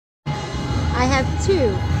I have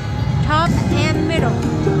two, top and middle.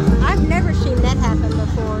 I've never seen that happen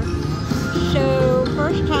before. So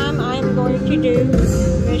first time I'm going to do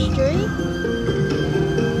mystery.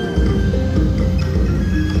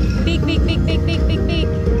 Beak, beak, beak, beak, beak, beak, beak.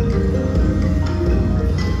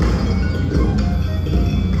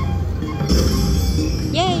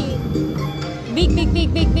 Yay! Beak, beak,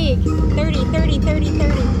 beak, beak, beak. 30, 30, 30,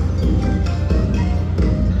 30.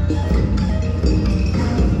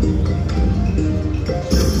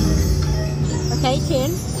 Okay, 10.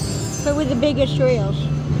 But with the biggest reels.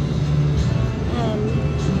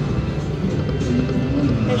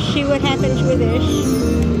 Let's see what happens with this.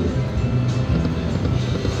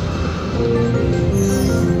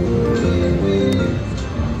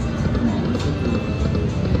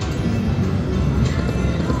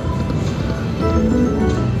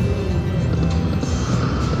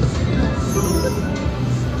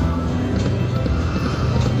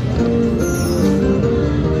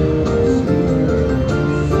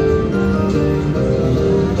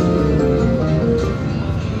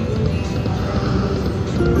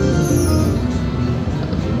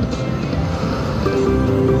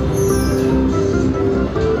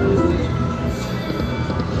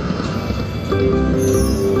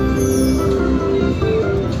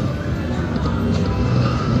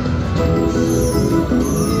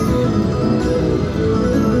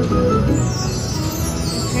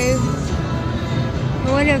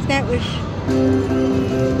 I wonder if that was,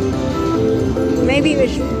 maybe it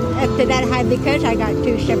was up to that high because I got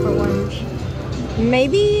two separate ones.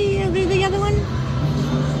 Maybe I'll do the other one?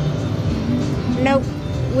 Nope.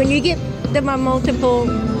 When you get them on multiple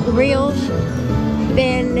reels,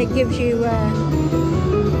 then it gives you,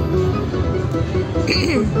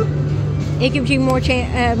 it gives you more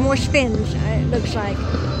spins, it looks like.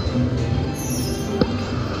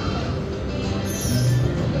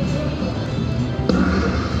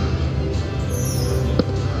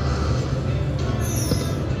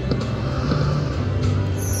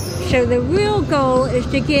 So the real goal is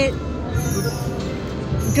to get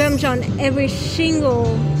drums on every single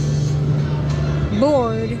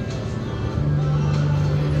board,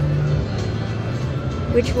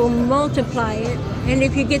 which will multiply it. And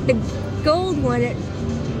if you get the gold one, it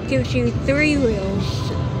gives you 3 reels.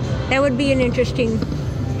 That would be an interesting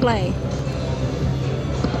play.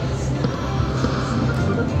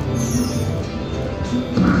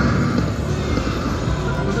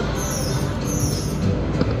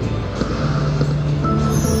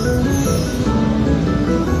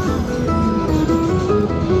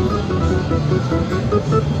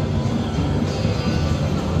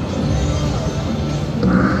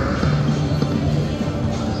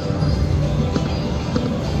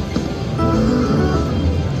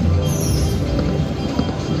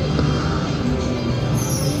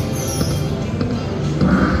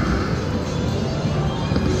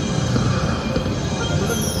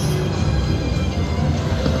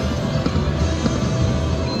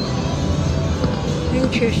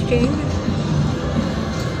 Interesting.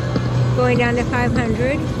 Going down to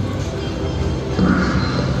 500.